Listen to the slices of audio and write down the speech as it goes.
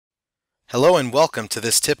Hello and welcome to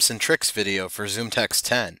this tips and tricks video for ZoomText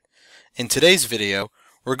 10. In today's video,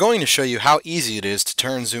 we're going to show you how easy it is to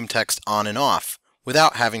turn ZoomText on and off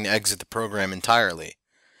without having to exit the program entirely.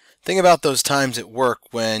 Think about those times at work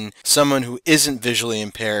when someone who isn't visually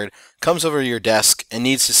impaired comes over to your desk and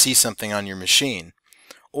needs to see something on your machine.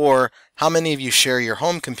 Or how many of you share your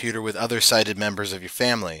home computer with other sighted members of your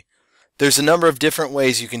family. There's a number of different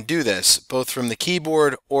ways you can do this, both from the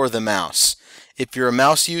keyboard or the mouse. If you're a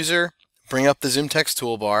mouse user, bring up the ZoomText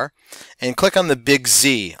toolbar and click on the big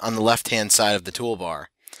Z on the left-hand side of the toolbar.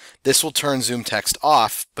 This will turn ZoomText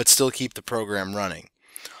off, but still keep the program running.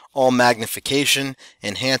 All magnification,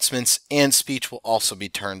 enhancements, and speech will also be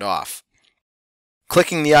turned off.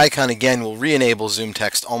 Clicking the icon again will re-enable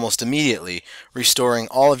ZoomText almost immediately, restoring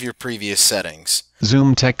all of your previous settings.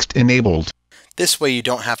 ZoomText enabled. This way you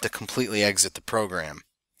don't have to completely exit the program.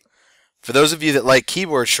 For those of you that like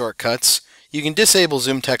keyboard shortcuts, you can disable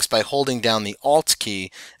ZoomText by holding down the Alt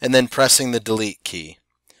key and then pressing the Delete key.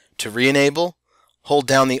 To re-enable, hold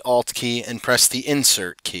down the Alt key and press the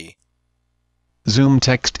Insert key.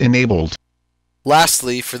 ZoomText enabled.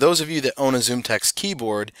 Lastly, for those of you that own a ZoomText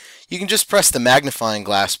keyboard, you can just press the magnifying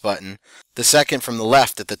glass button, the second from the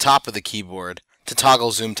left at the top of the keyboard, to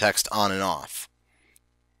toggle ZoomText on and off.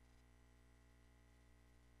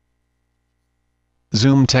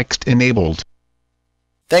 ZoomText enabled.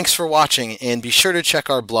 Thanks for watching, and be sure to check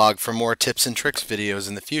our blog for more tips and tricks videos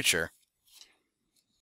in the future.